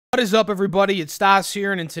What is up, everybody? It's Stas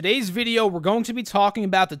here, and in today's video, we're going to be talking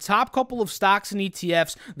about the top couple of stocks and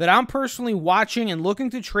ETFs that I'm personally watching and looking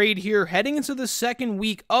to trade here heading into the second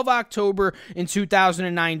week of October in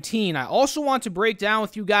 2019. I also want to break down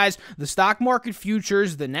with you guys the stock market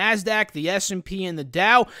futures, the NASDAQ, the S&P, and the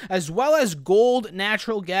Dow, as well as gold,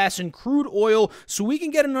 natural gas, and crude oil, so we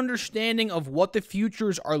can get an understanding of what the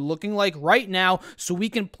futures are looking like right now, so we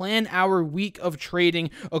can plan our week of trading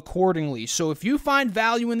accordingly. So if you find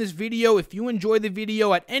value in this video, if you enjoy the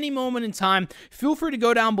video at any moment in time, feel free to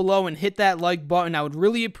go down below and hit that like button. I would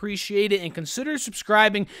really appreciate it, and consider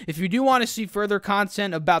subscribing if you do want to see further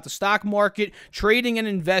content about the stock market, trading, and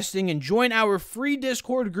investing, and join our free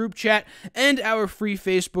Discord group chat and our free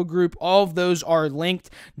Facebook group. All of those are linked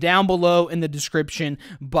down below in the description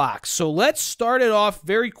box. So let's start it off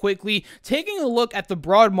very quickly, taking a look at the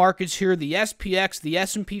broad markets here, the SPX, the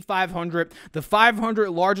S&P 500, the 500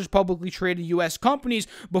 largest publicly traded U.S. companies,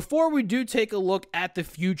 before we do take a look at the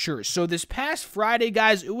futures. So this past Friday,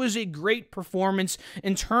 guys, it was a great performance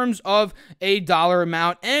in terms of a dollar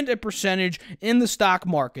amount and a percentage in the stock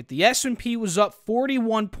market. The S&P was up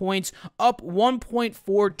 41 points, up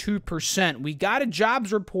 1.42%. We got a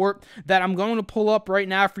jobs report that I'm going to pull up right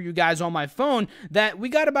now for you guys on my phone, that we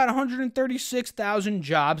got about 136,000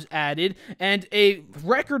 jobs added and a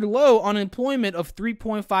record low unemployment of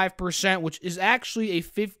 3.5%, which is actually a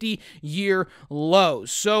 50-year low.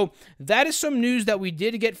 So that is some news that we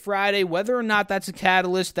did get Friday. Whether or not that's a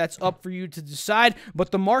catalyst, that's up for you to decide.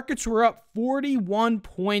 But the markets were up 41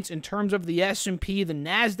 points in terms of the S&P. The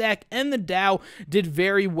NASDAQ and the Dow did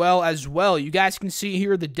very well as well. You guys can see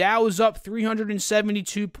here the Dow is up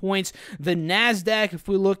 372 points. The NASDAQ, if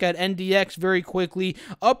we look at NDX very quickly,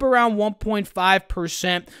 up around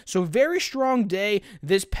 1.5%. So very strong day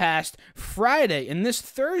this past Friday. And this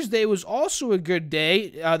Thursday was also a good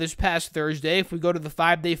day this past Thursday. If we go to the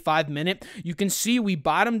 5-day, 5-minute, you can see we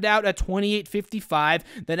bottomed out at 28.55,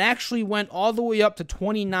 then actually went all the way up to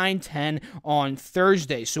 29.10 on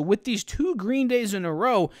Thursday. So with these two green days in a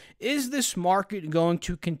row, is this market going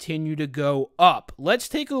to continue to go up? Let's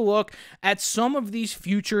take a look at some of these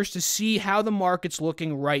futures to see how the market's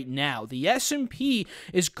looking right now. The S&P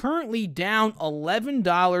is currently down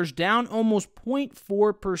 $11, down almost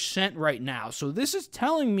 0.4% right now. So this is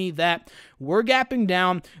telling me that we're gapping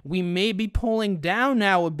down. We may be pulling down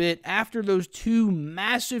now a bit after those two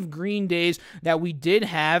massive green days that we did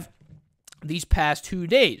have these past 2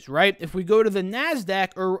 days, right? If we go to the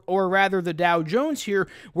NASDAQ, or rather the Dow Jones here,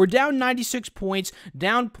 we're down 96 points,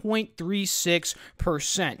 down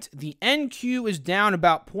 0.36%. The NQ is down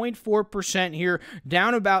about 0.4% here,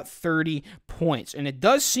 down about 30 points. And it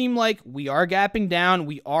does seem like we are gapping down.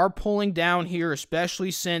 We are pulling down here, especially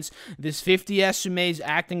since this 50 SMA is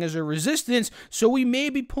acting as a resistance. So we may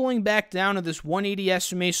be pulling back down to this 180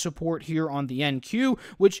 SMA support here on the NQ,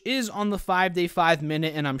 which is on the 5-day,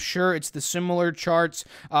 5-minute, and I'm sure it's the similar charts,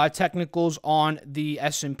 technicals on the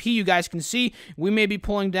S&P. You guys can see we may be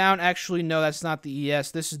pulling down. Actually, no, that's not the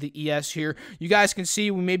ES. This is the ES here. You guys can see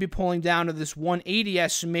we may be pulling down to this 180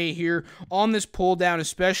 SMA here on this pull down,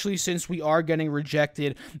 especially since we are getting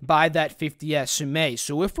rejected by that 50 SMA.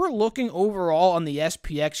 So if we're looking overall on the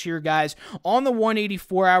SPX here, guys, on the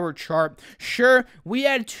 184-hour chart, sure, we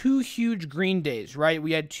had two huge green days, right?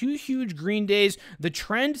 We had two huge green days. The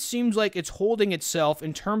trend seems like it's holding itself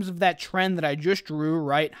in terms of that trend that I just drew,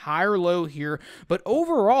 right? High or low here. But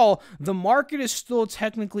overall, the market is still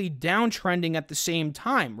technically downtrending at the same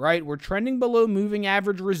time, right? We're trending below moving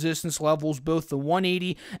average resistance levels, both the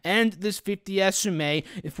 180 and this 50 SMA.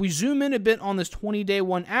 If we zoom in a bit on this 20-day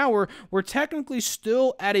 1 hour, we're technically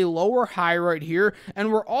still at a lower high right here,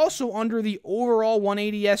 and we're also under the overall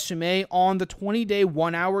 180 SMA on the 20-day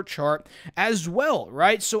 1 hour chart as well,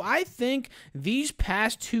 right? So I think these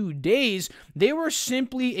past 2 days, they were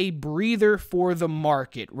simply a breather for the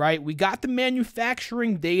market, right? We got the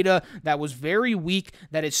manufacturing data that was very weak,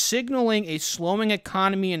 that is signaling a slowing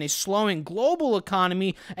economy and a slowing global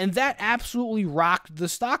economy, and that absolutely rocked the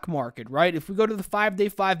stock market, right? If we go to the 5-day,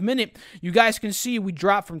 5-minute, you guys can see we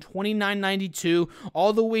dropped from 29.92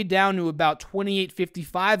 all the way down to about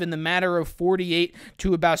 28.55 in the matter of 48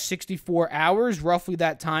 to about 64 hours, roughly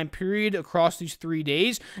that time period across these 3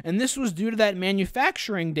 days, and this was due to that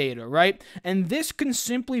manufacturing data, right? And this can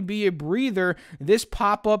simply be a breather, this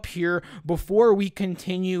pop-up here, before we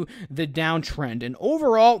continue the downtrend. And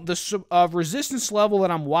overall, the resistance level that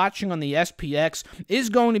I'm watching on the SPX is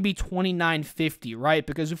going to be 29.50, right?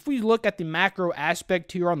 Because if we look at the macro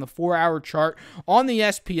aspect here on the 4-hour chart on the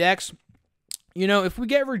SPX, You know, if we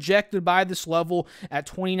get rejected by this level at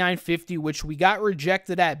 29.50, which we got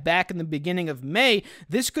rejected at back in the beginning of May,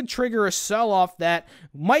 this could trigger a sell-off that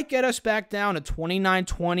might get us back down to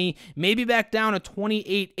 29.20, maybe back down to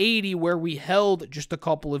 28.80 where we held just a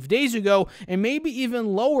couple of days ago, and maybe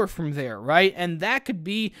even lower from there, right? And that could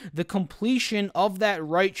be the completion of that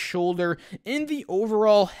right shoulder in the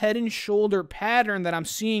overall head and shoulder pattern that I'm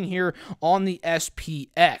seeing here on the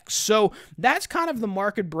SPX. So that's kind of the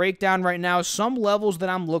market breakdown right now. Some levels that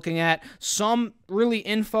I'm looking at, some really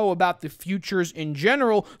info about the futures in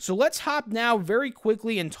general. So let's hop now very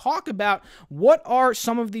quickly and talk about what are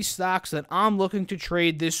some of these stocks that I'm looking to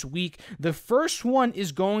trade this week. The first one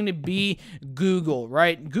is going to be Google,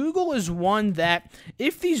 right? Google is one that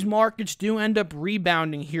if these markets do end up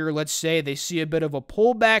rebounding here, let's say they see a bit of a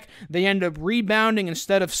pullback, they end up rebounding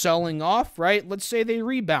instead of selling off, right? Let's say they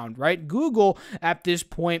rebound, right? Google at this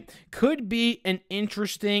point could be an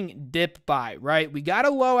interesting dip buy, right? We got a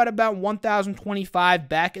low at about 1,025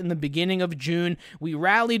 back in the beginning of June. We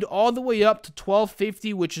rallied all the way up to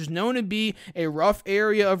 1,250, which is known to be a rough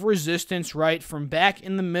area of resistance, right? From back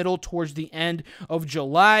in the middle towards the end of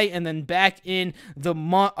July, and then back in the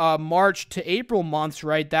March to April months,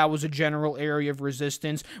 right? That was a general area of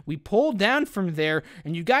resistance. We pulled down from there,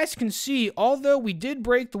 and you guys can see, although we did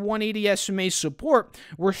break the 180 SMA support,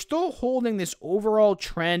 we're still holding this overall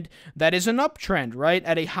trend that is an uptrend, right?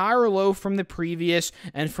 At a higher low from the previous,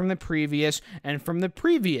 and from the previous, and from the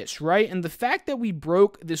previous, right? And the fact that we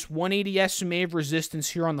broke this 180 SMA of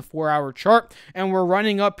resistance here on the 4-hour chart, and we're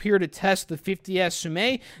running up here to test the 50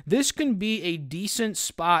 SMA, this can be a decent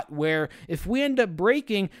spot where if we end up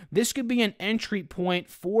breaking, this could be an entry point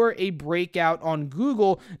for a breakout on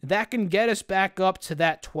Google that can get us back up to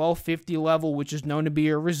that 1,250 level, which is known to be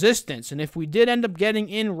a resistance. And if we did end up getting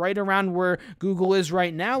in right around where Google is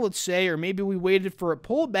right now, let's say, or maybe we waited for a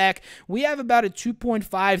pullback, we have about a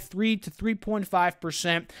 2.53 to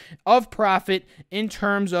 3.5% of profit in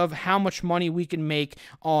terms of how much money we can make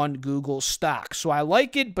on Google stock. So I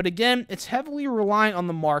like it, but again, it's heavily reliant on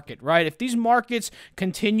the market, right? If these markets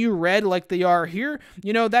continue red like they are here,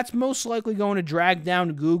 you know, that's most likely going to drag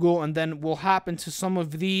down Google, and then we'll hop into some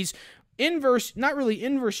of these inverse, not really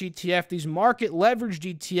inverse ETF, these market leveraged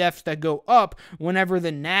ETFs that go up whenever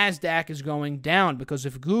the NASDAQ is going down. Because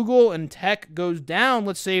if Google and tech goes down,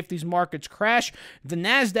 let's say if these markets crash, the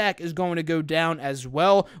NASDAQ is going to go down as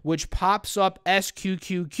well, which pops up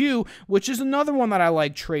SQQQ, which is another one that I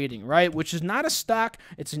like trading, right? Which is not a stock,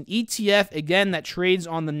 it's an ETF, again, that trades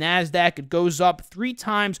on the NASDAQ. It goes up 3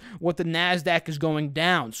 times what the NASDAQ is going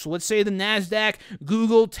down. So let's say the NASDAQ,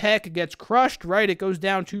 Google, tech gets crushed, right? It goes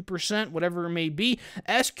down 2%. Whatever it may be,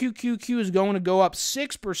 SQQQ is going to go up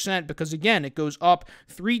 6% because, again, it goes up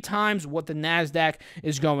 3 times what the NASDAQ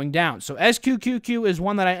is going down. So SQQQ is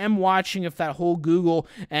one that I am watching if that whole Google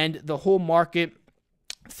and the whole market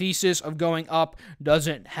thesis of going up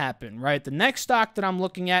doesn't happen, right? The next stock that I'm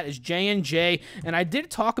looking at is J&J, and I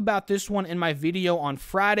did talk about this one in my video on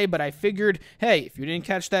Friday, but I figured, hey, if you didn't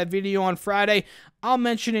catch that video on Friday, I'll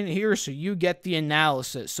mention it here so you get the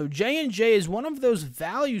analysis. So J&J is one of those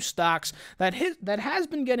value stocks that has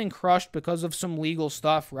been getting crushed because of some legal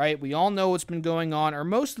stuff, right? We all know what's been going on, or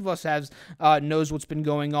most of us knows what's been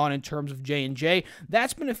going on in terms of J&J.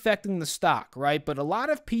 That's been affecting the stock, right? But a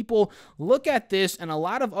lot of people look at this, and a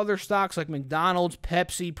lot of other stocks like McDonald's,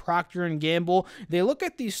 Pepsi, Procter & Gamble, they look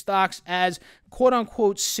at these stocks as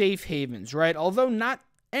quote-unquote safe havens, right? Although not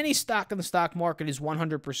any stock in the stock market is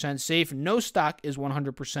 100% safe. No stock is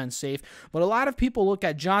 100% safe. But a lot of people look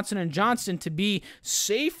at Johnson & Johnson to be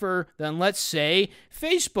safer than, let's say,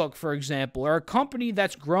 Facebook, for example, or a company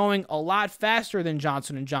that's growing a lot faster than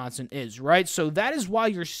Johnson & Johnson is, right? So that is why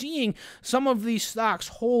you're seeing some of these stocks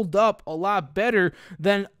hold up a lot better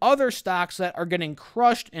than other stocks that are getting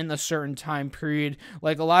crushed in a certain time period,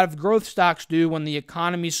 like a lot of growth stocks do when the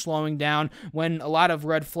economy's slowing down, when a lot of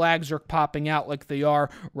red flags are popping out like they are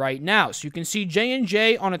right now. So you can see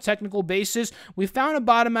J&J on a technical basis, we found a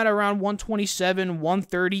bottom at around 127,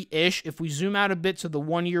 130-ish. If we zoom out a bit to the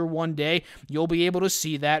 1 year, 1 day, you'll be able to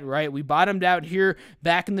see that, right? We bottomed out here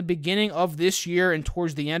back in the beginning of this year, and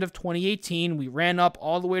towards the end of 2018, we ran up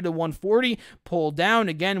all the way to 140, pulled down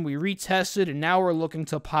again, we retested, and now we're looking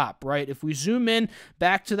to pop, right? If we zoom in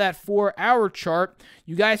back to that 4-hour chart,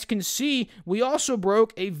 you guys can see we also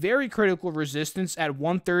broke a very critical resistance at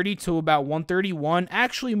 130 to about 131. Actually,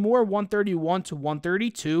 actually more, 131 to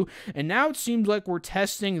 132, and now it seems like we're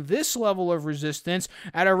testing this level of resistance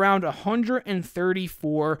at around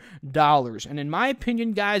 $134. And in my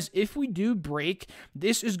opinion, guys, if we do break,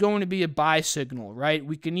 this is going to be a buy signal, right?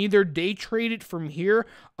 We can either day trade it from here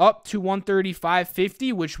up to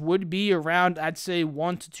 135.50, which would be around, I'd say,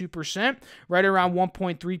 1 to 2%, right around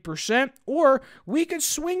 1.3%, or we could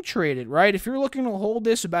swing trade it, right? If you're looking to hold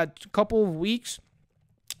this about a couple of weeks,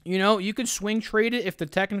 you know, you could swing trade it if the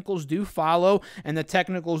technicals do follow and the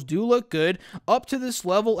technicals do look good up to this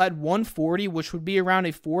level at 140, which would be around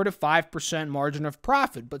a 4 to 5% margin of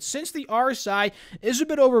profit. But since the RSI is a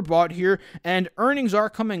bit overbought here and earnings are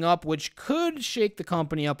coming up, which could shake the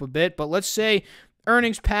company up a bit, but let's say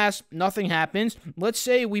earnings pass, nothing happens. Let's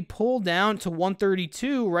say we pull down to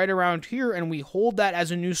 132 right around here and we hold that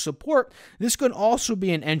as a new support. This could also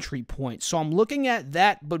be an entry point. So I'm looking at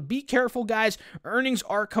that, but be careful, guys. Earnings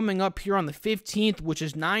are coming up here on the 15th, which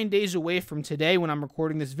is 9 days away from today when I'm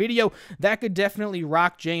recording this video. That could definitely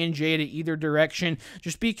rock J&J to either direction.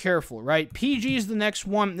 Just be careful, right? PG is the next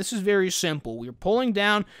one. This is very simple. We're pulling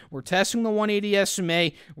down, we're testing the 180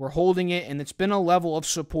 SMA, we're holding it, and it's been a level of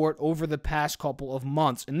support over the past couple of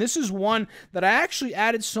months. And this is one that I actually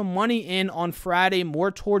added some money in on Friday,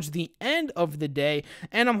 more towards the end of the day,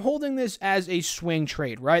 and I'm holding this as a swing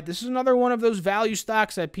trade, right? This is another one of those value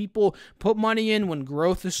stocks that people put money in when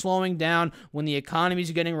growth is slowing down, when the economy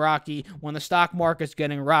is getting rocky, when the stock market's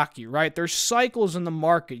getting rocky, right? There's cycles in the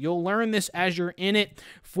market. You'll learn this as you're in it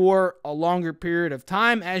for a longer period of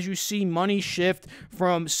time, as you see money shift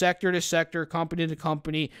from sector to sector, company to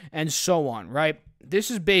company, and so on, right?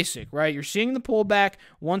 This is basic, right? You're seeing the pullback,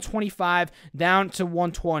 125 down to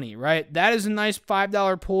 120, right? That is a nice $5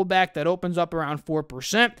 pullback that opens up around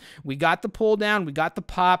 4%. We got the pull down, we got the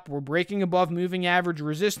pop, we're breaking above moving average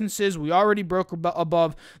resistances. We already broke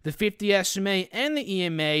above the 50 SMA and the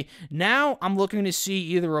EMA. Now I'm looking to see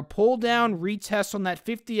either a pull down, retest on that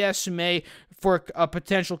 50 SMA for a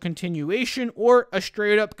potential continuation, or a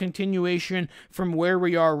straight up continuation from where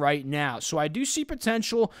we are right now. So I do see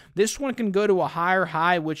potential. This one can go to a higher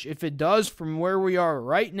high, which if it does from where we are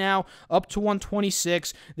right now up to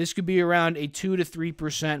 126, this could be around a 2 to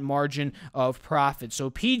 3% margin of profit.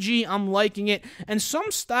 So PG, I'm liking it. And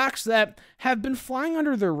some stocks that have been flying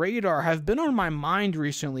under the radar have been on my mind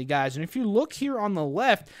recently, guys. And if you look here on the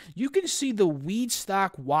left, you can see the weed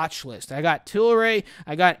stock watch list. I got Tilray,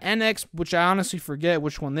 I got NX, which I honestly forget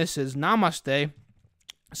which one this is. Namaste.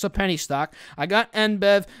 It's a penny stock. I got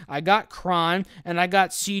NBEV, I got Crime, and I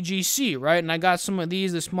got CGC, right? And I got some of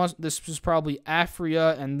these. This is probably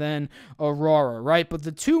Afria and then Aurora, right? But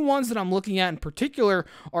the two ones that I'm looking at in particular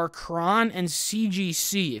are Cron and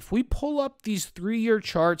CGC. If we pull up these 3-year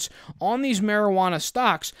charts on these marijuana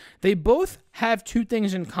stocks, they both have two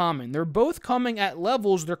things in common. They're both coming at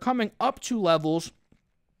levels, they're coming up to levels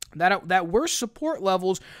that were support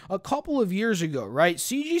levels a couple of years ago, right?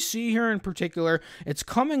 CGC here in particular, it's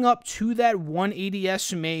coming up to that 180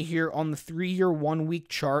 SMA here on the 3-year 1-week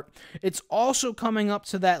chart. It's also coming up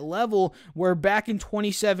to that level where back in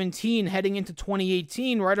 2017, heading into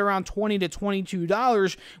 2018, right around $20 to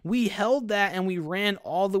 $22, we held that and we ran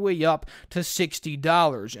all the way up to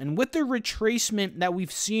 $60. And with the retracement that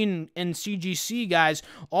we've seen in CGC, guys,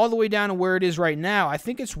 all the way down to where it is right now, I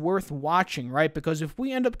think it's worth watching, right? Because if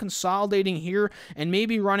we end up consolidating here and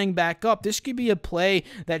maybe running back up, this could be a play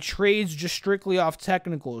that trades just strictly off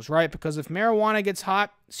technicals, right? Because if marijuana gets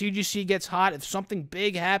hot, CGC gets hot, if something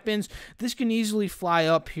big happens, this can easily fly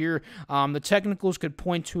up here. The technicals could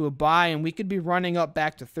point to a buy, and we could be running up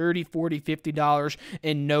back to $30, $40, $50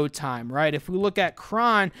 in no time, right? If we look at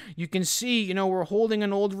Cron, you can see, you know, we're holding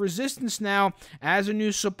an old resistance now as a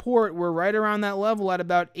new support. We're right around that level at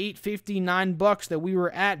about $8.50, $9 that we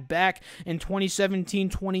were at back in 2017,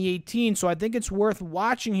 2018. So I think it's worth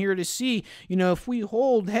watching here to see, you know, if we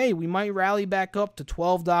hold, hey, we might rally back up to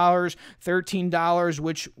 $12, $13,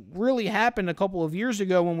 which really happened a couple of years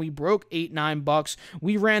ago when we broke $8, $9.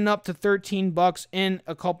 We ran up to $13 in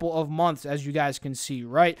a couple of months, as you guys can see,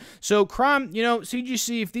 right? So Cron, you know,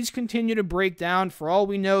 CGC, if these continue to break down, for all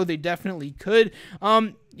we know, they definitely could.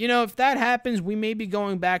 You know, if that happens, we may be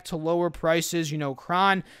going back to lower prices. You know,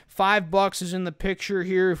 Cron, $5 is in the picture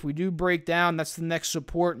here. If we do break down, that's the next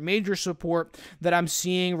support, major support that I'm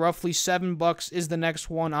seeing. Roughly $7 is the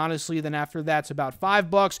next one, honestly. Then after that's about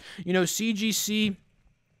 $5. You know, CGC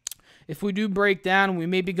If we do break down, we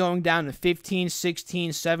may be going down to 15,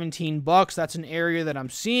 16, 17 bucks. That's an area that I'm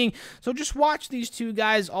seeing. So just watch these two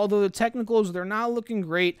guys. Although the technicals, they're not looking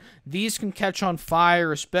great, these can catch on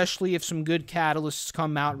fire, especially if some good catalysts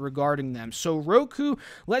come out regarding them. So Roku,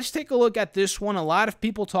 let's take a look at this one. A lot of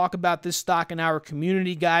people talk about this stock in our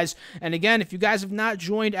community, guys. And again, if you guys have not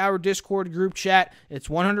joined our Discord group chat, it's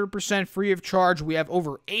 100% free of charge. We have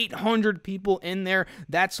over 800 people in there.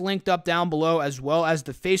 That's linked up down below, as well as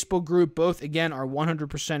the Facebook group. Both, again, are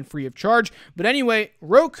 100% free of charge. But anyway,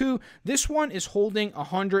 Roku, this one is holding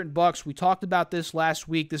 100 bucks. We talked about this last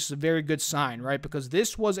week. This is a very good sign, right? Because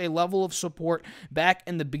this was a level of support back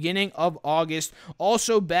in the beginning of August,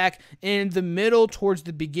 also back in the middle towards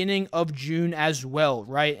the beginning of June as well,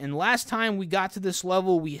 right? And last time we got to this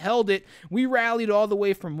level, we held it. We rallied all the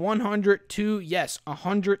way from 100 to, yes,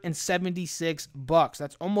 176 bucks.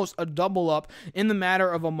 That's almost a double up in the matter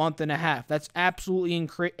of a month and a half. That's absolutely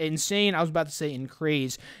insane. I was about to say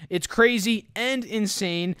craze. It's crazy and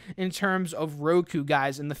insane in terms of Roku,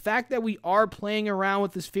 guys. And the fact that we are playing around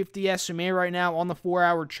with this 50 SMA right now on the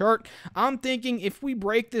 4-hour chart, I'm thinking if we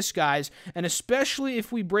break this, guys, and especially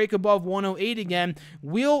if we break above 108 again,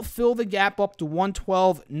 we'll fill the gap up to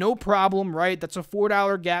 112, no problem, right? That's a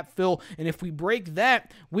 $4 gap fill, and if we break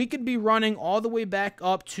that, we could be running all the way back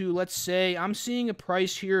up to, let's say, I'm seeing a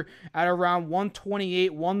price here at around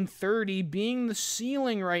 128, 130 being the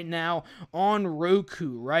ceiling right now on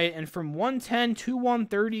Roku, right? And from 110 to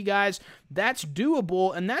 130, guys, that's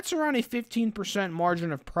doable, and that's around a 15%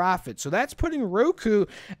 margin of profit. So that's putting Roku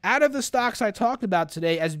out of the stocks I talked about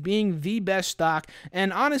today as being the best stock.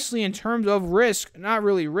 And honestly, in terms of risk, not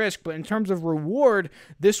really risk, but in terms of reward,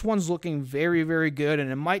 this one's looking very, very good,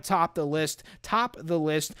 and it might top the list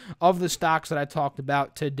of the stocks that I talked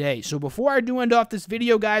about today. So before I do end off this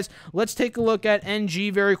video, guys, let's take a look at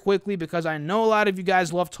NG very quickly, because I know a lot of you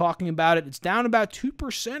guys love talking about it. It's down about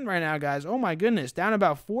 2% right now, guys. Oh my goodness, down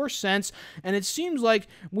about 4 cents. And it seems like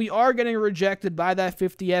we are getting rejected by that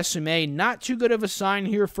 50 SMA. Not too good of a sign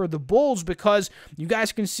here for the bulls, because you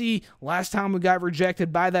guys can see last time we got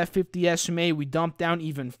rejected by that 50 SMA, we dumped down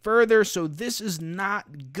even further. So this is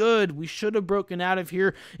not good. We should have broken out of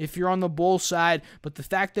here if you're on the bull side. But the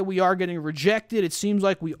fact that we are getting rejected, it seems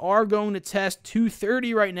like we are going to test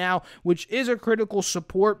 230 right now, which is a critical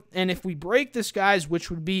support. And if we break this, guys,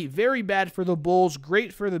 which would be very bad for the bulls,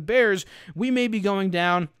 great for the bears, we may be going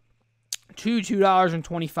down to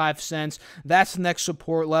 $2.25. That's the next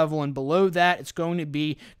support level, and below that, it's going to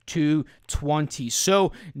be 220.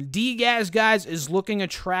 So DGAS, guys, is looking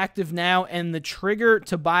attractive now, and the trigger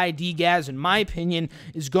to buy DGAS, in my opinion,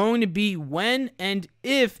 is going to be when and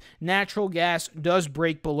if natural gas does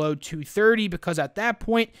break below 230, because at that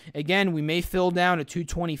point, again, we may fill down to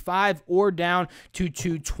 225 or down to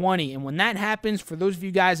 220. And when that happens, for those of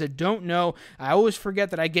you guys that don't know, I always forget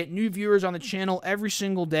that I get new viewers on the channel every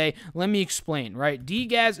single day. Let me explain, right?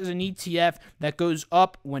 DGAS is an ETF that goes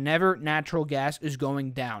up whenever natural gas is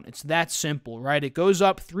going down. It's that simple, right? It goes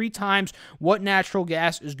up 3 times what natural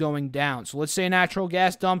gas is going down. So let's say natural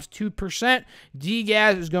gas dumps 2%,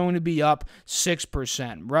 DGAS is going to be up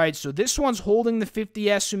 6%, right? So this one's holding the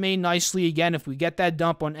 50 SMA nicely. Again, if we get that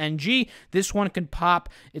dump on NG, this one can pop.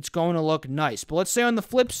 It's going to look nice. But let's say on the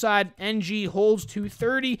flip side, NG holds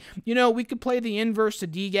 230. You know, we could play the inverse to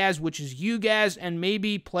DGAS, which is UGAS, and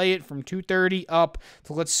maybe play it from 230 up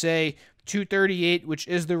to, let's say, 238, which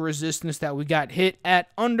is the resistance that we got hit at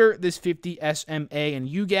under this 50 SMA. And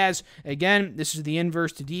UGAS, again, this is the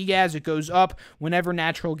inverse to DGAS. It goes up whenever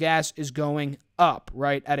natural gas is going up,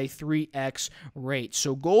 right, at a 3x rate.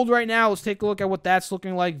 So gold right now, let's take a look at what that's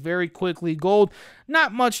looking like very quickly. Gold,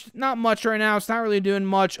 not much right now. It's not really doing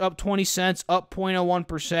much. Up 20 cents, up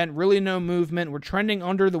 0.01%. Really no movement. We're trending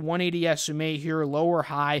under the 180 SMA here, lower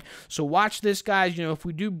high. So watch this, guys. You know, if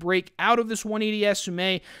we do break out of this 180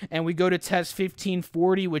 SMA and we go to test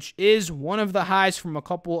 1540, which is one of the highs from a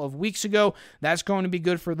couple of weeks ago, that's going to be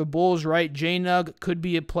good for the bulls, right? JNUG could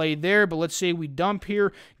be a play there, but let's say we dump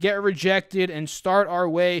here, get rejected, and start our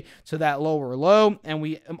way to that lower low, and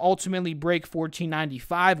we ultimately break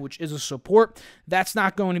 1495, which is a support. That's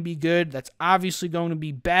not going to be good. That's obviously going to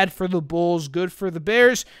be bad for the bulls, good for the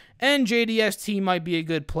bears, and JDST might be a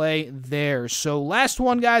good play there. So last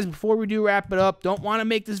one, guys, before we do wrap it up, don't want to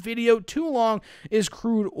make this video too long, is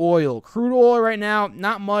crude oil. Crude oil right now,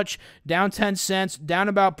 not much, down 10 cents, down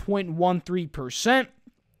about 0.13%.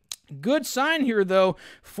 Good sign here, though,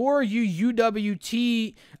 for you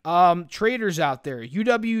UWT traders out there.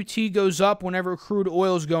 UWT goes up whenever crude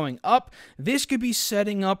oil is going up. This could be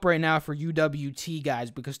setting up right now for UWT, guys,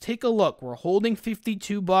 because take a look. We're holding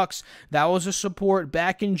 52 bucks. That was a support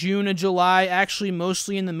back in June and July, actually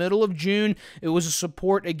mostly in the middle of June. It was a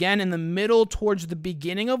support again in the middle towards the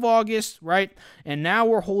beginning of August, right? And now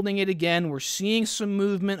we're holding it again. We're seeing some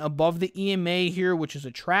movement above the EMA here, which is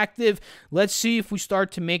attractive. Let's see if we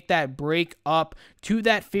start to make that break up to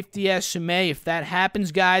that 50 SMA. If that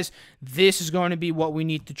happens, guys, this is going to be what we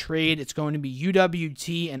need to trade. It's going to be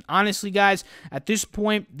UWT. And honestly, guys, at this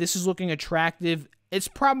point, this is looking attractive. It's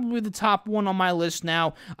probably the top one on my list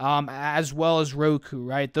now, as well as Roku,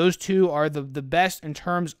 right? Those two are the best in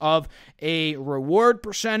terms of a reward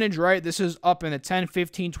percentage, right? This is up in the 10,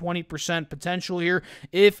 15, 20% potential here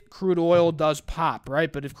if crude oil does pop,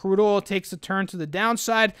 right? But if crude oil takes a turn to the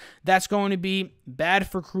downside, that's going to be bad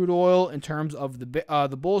for crude oil in terms of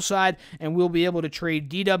the bull side, and we'll be able to trade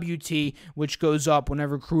DWT, which goes up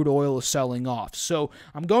whenever crude oil is selling off. So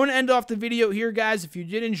I'm going to end off the video here, guys. If you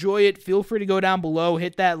did enjoy it, feel free to go down below,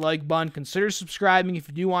 hit that like button, consider subscribing if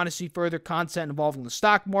you do want to see further content involving the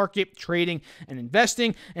stock market, trading, and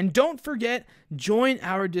investing. And don't forget, join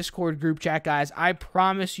our Discord group chat, guys. I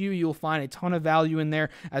promise you'll find a ton of value in there,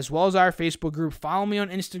 as well as our Facebook group. Follow me on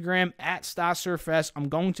Instagram at StockSurfS. I'm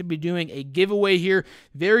going to be doing a giveaway here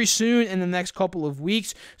very soon in the next couple of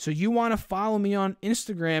weeks, so you want to follow me on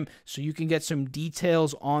Instagram so you can get some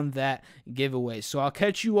details on that giveaway. So I'll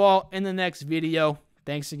catch you all in the next video.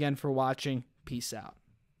 Thanks again for watching. Peace out.